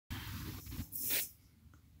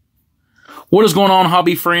What is going on,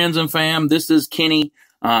 hobby friends and fam? This is Kenny.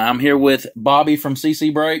 I'm here with Bobby from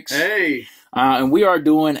CC Breaks. Hey. And we are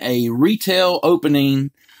doing a retail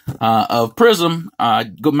opening of Prizm.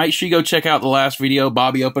 Make sure you go check out the last video.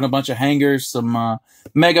 Bobby opened a bunch of hangers, some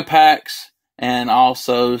mega packs, and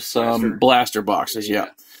also some blaster boxes. Yeah.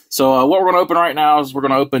 So what we're going to open right now is we're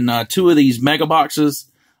going to open two of these mega boxes.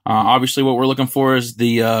 Obviously, what we're looking for is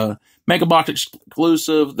the mega box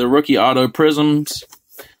exclusive, the rookie auto Prizms.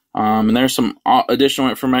 And there's some additional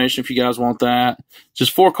information if you guys want that.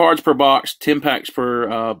 Just 4 cards per box, 10 packs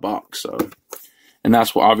per box. So, and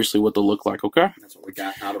that's obviously what they'll look like. Okay. That's what we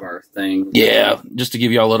got out of our thing. Yeah, just to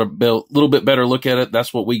give y'all a little bit better look at it.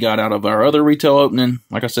 That's what we got out of our other retail opening.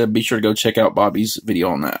 Like I said, be sure to go check out Bobby's video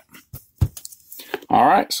on that. All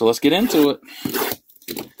right, so let's get into it.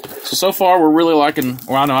 So far we're really liking.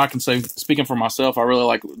 Well, I know I can say, speaking for myself, I really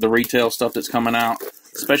like the retail stuff that's coming out,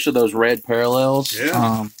 especially those red parallels.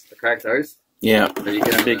 Yeah. Cracked ice. Yeah, You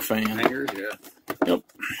get big fan. Hangers, yeah. Yep.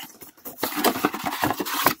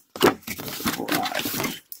 All right.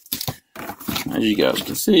 As you guys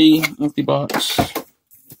can see, empty box.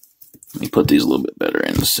 Let me put these a little bit better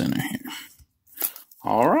in the center here.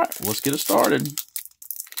 All right, let's get it started.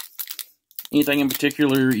 Anything in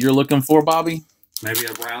particular you're looking for, Bobby? Maybe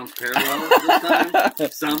a Browns parallel this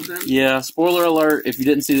time. Something. Yeah. Spoiler alert! If you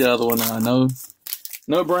didn't see the other one,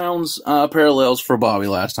 no Browns parallels for Bobby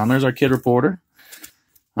last time. There's our kid reporter.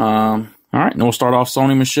 All right, and we'll start off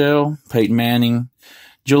Sony Michel, Peyton Manning,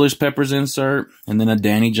 Julius Peppers insert, and then a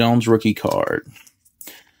Danny Jones rookie card.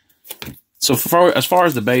 So as far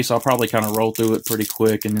as the base, I'll probably kind of roll through it pretty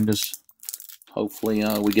quick, and then just hopefully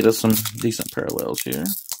we get us some decent parallels here.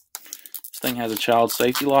 This thing has a child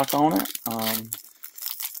safety lock on it.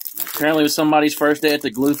 Apparently it was somebody's first day at the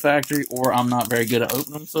glue factory, or I'm not very good at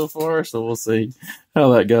opening them so far, so we'll see how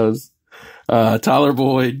that goes. Tyler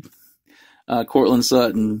Boyd, Cortland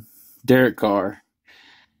Sutton, Derek Carr,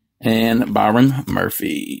 and Byron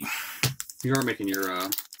Murphy. You are making your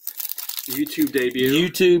YouTube debut.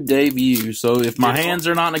 YouTube debut. So if my hands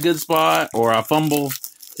are not in a good spot or I fumble,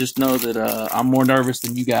 just know that I'm more nervous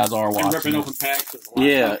than you guys are watching. Ripping open packs.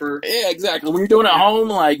 Yeah, exactly. When you're doing it at home,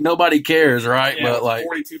 like, nobody cares, right? Yeah, but like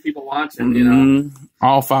 42 people watching, you know.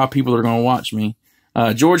 All 5 people are going to watch me.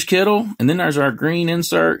 George Kittle, and then there's our green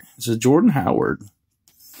insert. This is Jordan Howard.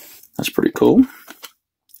 That's pretty cool.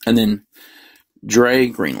 And then Dre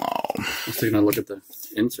Greenlaw. Let's take another look at the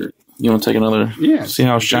insert. You want to take another? Yeah. See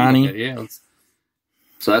how shiny? Yeah.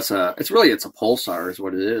 So that's it's a pulsar is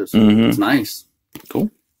what it is. Mm-hmm. It's nice. Cool.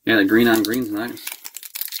 Yeah, the green on green's nice.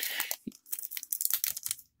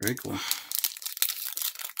 Very cool.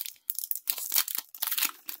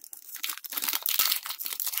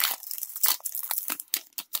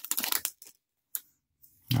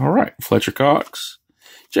 All right. Fletcher Cox,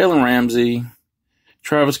 Jalen Ramsey,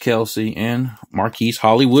 Travis Kelce, and Marquise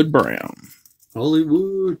Hollywood Brown.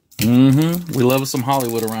 Hollywood. Mm-hmm. We love some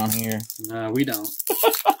Hollywood around here. No, we don't.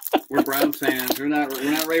 We're Browns fans. We're not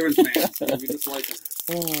Ravens fans. We just like them.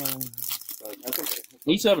 But that's okay.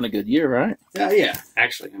 He's having a good year, right? Yeah.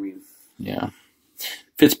 Actually, I mean. Yeah.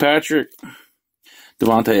 Fitzpatrick,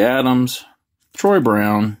 Devontae Adams, Troy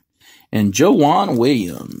Brown, and Joanne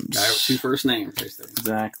Williams. I have 2 first names.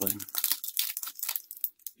 Exactly.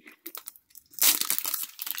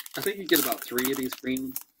 I think you get about 3 of these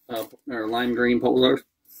green or lime green polars.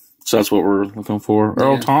 So that's what we're looking for.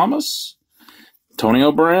 Earl Thomas,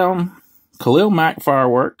 Antonio Brown, Khalil Mack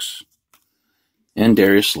Fireworks, and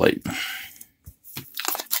Darius Slayton.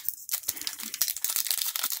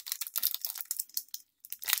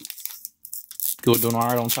 Doing all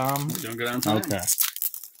right on time? We're doing good on time. Okay.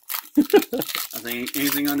 I think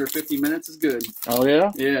anything under 50 minutes is good. Oh,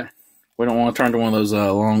 yeah? Yeah. We don't want to turn to one of those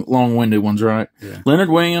long-winded ones, right? Yeah. Leonard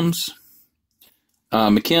Williams,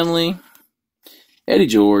 McKinley, Eddie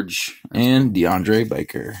George, and DeAndre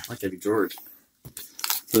Baker. I like Eddie George.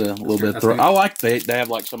 A little bit. I like they have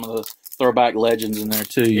like some of the throwback legends in there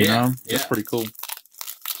too. You know, that's pretty cool.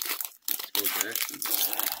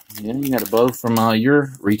 Yeah, you had a bow from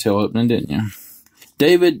your retail opening, didn't you?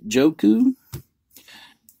 David Joku,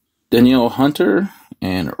 Danielle Hunter,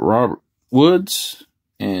 and Robert Woods,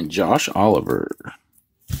 and Josh Oliver.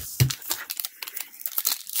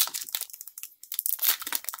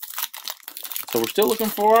 So we're still looking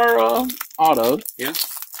for our auto. Yeah.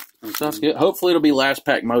 Sounds good. Hopefully it'll be last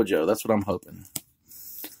pack mojo. That's what I'm hoping.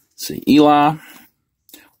 Let's see. Eli,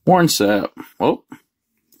 Warren Sapp. Oh. And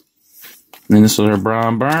then this is our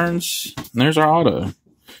Brian Burns. And there's our auto.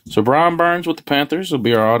 So Brian Burns with the Panthers will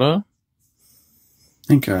be our auto. I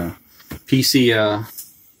think PC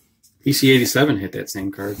 87 hit that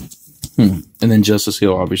same card. And then Justice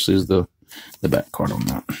Hill obviously is the the back card on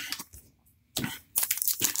that.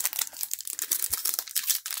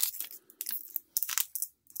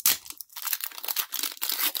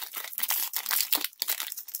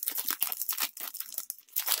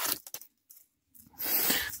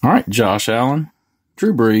 All right, Josh Allen,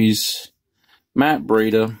 Drew Brees, Matt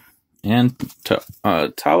Breida, and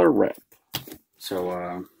Tyler Rapp.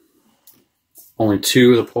 So, only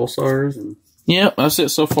 2 of the Pulsars. And yep, that's it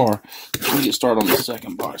so far. Let me get started on the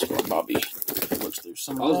second box while Bobby looks through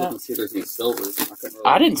some I of was that. looking to see if there's any silvers.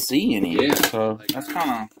 I didn't see any. Yeah, So like, that's kind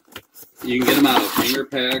of... You can get them out of hanger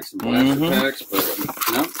packs and blaster packs, but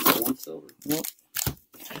no, not one silver. Yep.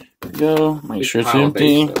 There we go. Make sure it's Pile of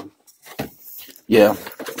empty. base, Yeah.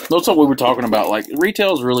 That's what we were talking about. Like,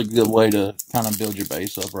 retail is a really good way to kind of build your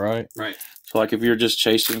base up, right? Right. So, like, if you're just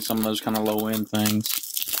chasing some of those kind of low-end things,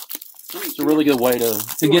 it's a really good way to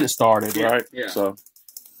get it started, right? Yeah. So,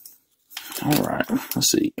 all right.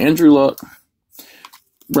 Let's see. Andrew Luck,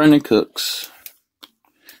 Brandon Cooks,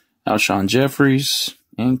 Alshon Jeffries,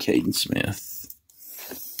 and Caden Smith.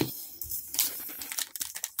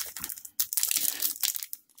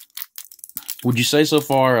 Would you say so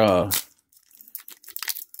far,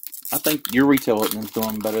 I think your retail is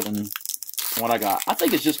doing better than what I got. I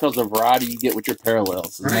think it's just because the variety you get with your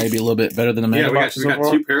parallels is maybe a little bit better than the mega box we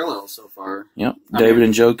got 2 parallels so far. Yep. David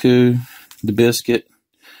Njoku, The Biscuit,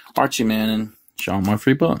 Archie Manning, Sean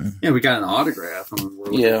Murphy Button. Yeah, we got an autograph. I mean, we're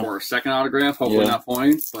looking for a second autograph, hopefully not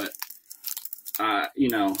points. But, you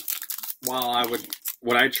know, while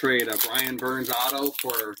would I trade a Brian Burns auto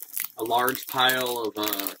for a large pile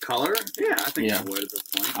of color? Yeah, I think I would at this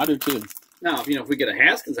point. I do too. Now, if we get a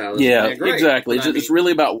Haskins out of this, great. Exactly. It's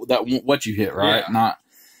really about what you hit, right? Yeah.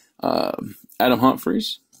 Not Adam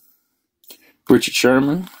Humphries, Richard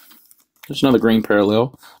Sherman. There's another green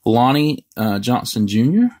parallel. Lonnie Johnson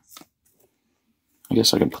Jr. I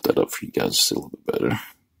guess I can put that up for you guys to see a little bit better.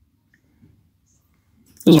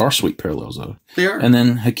 Those are sweet parallels, though. They are. And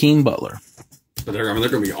then Hakeem Butler. But they're going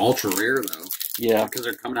to be ultra rare, though. Yeah. Because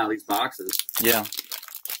they're coming out of these boxes. Yeah.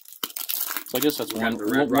 So I guess that's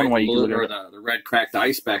one way you can look at it. The red cracked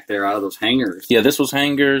ice back there out of those hangers. Yeah, this was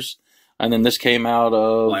hangers, and then this came out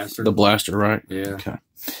of the blaster, right? Yeah. Okay.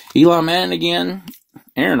 Eli Manning again,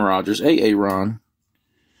 Aaron Rodgers, A.A. Ron,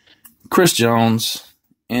 Chris Jones,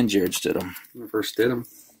 and Jared Stidham. When I first did them.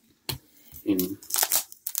 Yeah.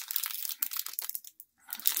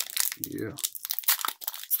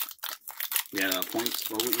 Yeah, points.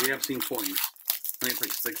 Well, we have seen points. I think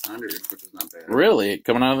it's like 600, which is not bad. Really?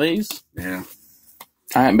 Coming out of these? Yeah.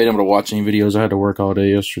 I haven't been able to watch any videos. I had to work all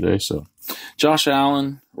day yesterday. So, Josh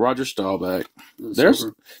Allen, Roger Staubach. There's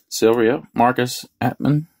Silver, yeah. Marcus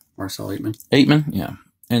Atman. Marcel Aitman. Aitman, yeah.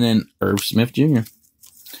 And then Irv Smith Jr.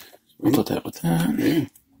 We'll put that with that. Yeah.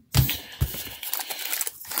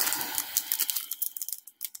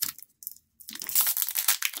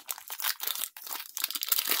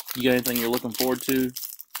 You got anything you're looking forward to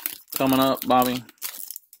coming up, Bobby?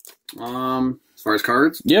 As far as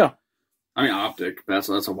cards? Yeah. I mean, Optic. That's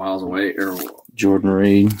a whiles away. Jordan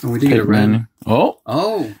Reed. Oh, we did get a red. Oh,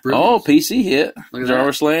 brilliant. PC hit.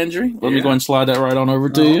 Jarvis Landry. Let me go and slide that right on over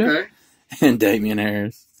to you. Okay. And Damian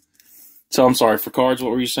Harris. So I'm sorry, for cards,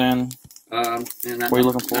 what were you saying? What are you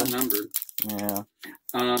looking for? Not numbered. Yeah.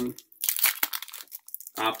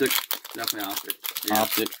 Optic. Definitely Optic. Yeah.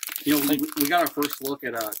 Optic. You know, we got our first look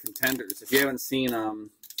at contenders. If you haven't seen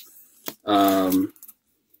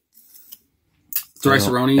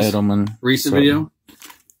Thrice-A-Roni's Edelman recent video,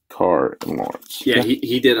 Carr and Lawrence. Yeah,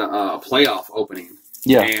 he did a playoff opening.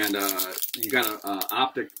 Yeah, and you got a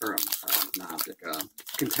Optic or not Optic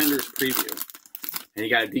contenders preview, and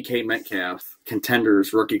you got a DK Metcalf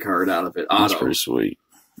contenders rookie card out of it. That's pretty sweet.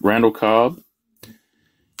 Randall Cobb,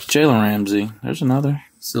 Jalen Ramsey. There's another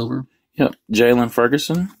silver. Yep, Jalen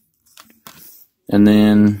Ferguson. And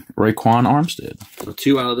then Raekwon Armstead. So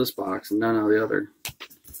 2 out of this box and none out of the other.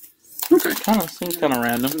 Okay, seems kind of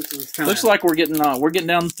random. Looks like we're getting down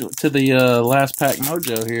to the last pack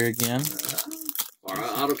mojo here again. Our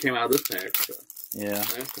auto came out of this pack. So. Yeah.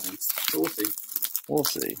 Last time. So we'll see. We'll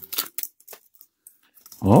see.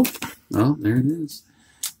 Oh, there it is.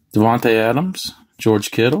 Devontae Adams,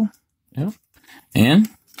 George Kittle, yep, and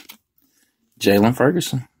Jalen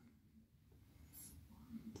Ferguson.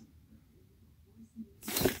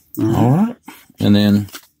 All right. And then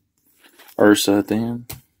Ursa at the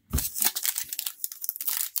end.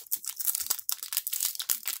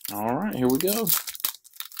 All right, here we go.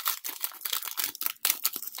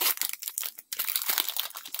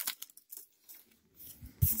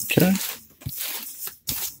 Okay.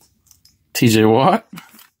 TJ Watt,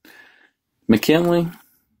 McKinley,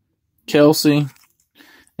 Kelsey,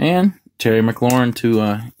 and Terry McLaurin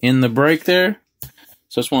to end the break there.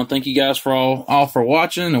 So I just want to thank you guys for all for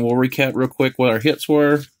watching, and we'll recap real quick what our hits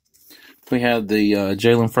were. We had the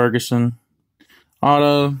Jalen Ferguson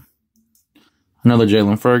auto, another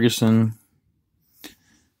Jalen Ferguson,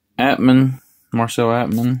 Marcel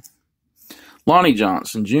Atman, Lonnie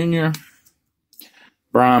Johnson Jr.,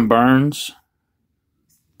 Brian Burns,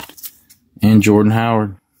 and Jordan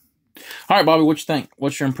Howard. All right, Bobby, what you think?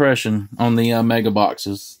 What's your impression on the mega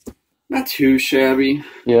boxes? Not too shabby.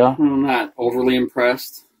 Yeah. I'm not overly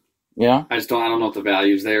impressed. Yeah. I don't know if the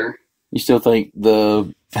value's there. You still think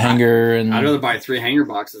the hanger and... I'd rather buy 3 hanger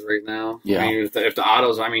boxes right now. Yeah. I mean, if the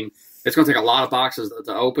autos, I mean, it's going to take a lot of boxes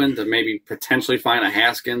to open to maybe potentially find a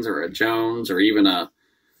Haskins or a Jones or even a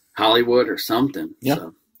Hollywood or something. Yeah.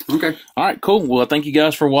 So, okay. All right, cool. Well, thank you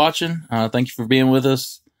guys for watching. Thank you for being with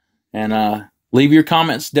us. And leave your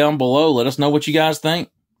comments down below. Let us know what you guys think.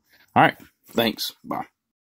 All right. Thanks. Bye.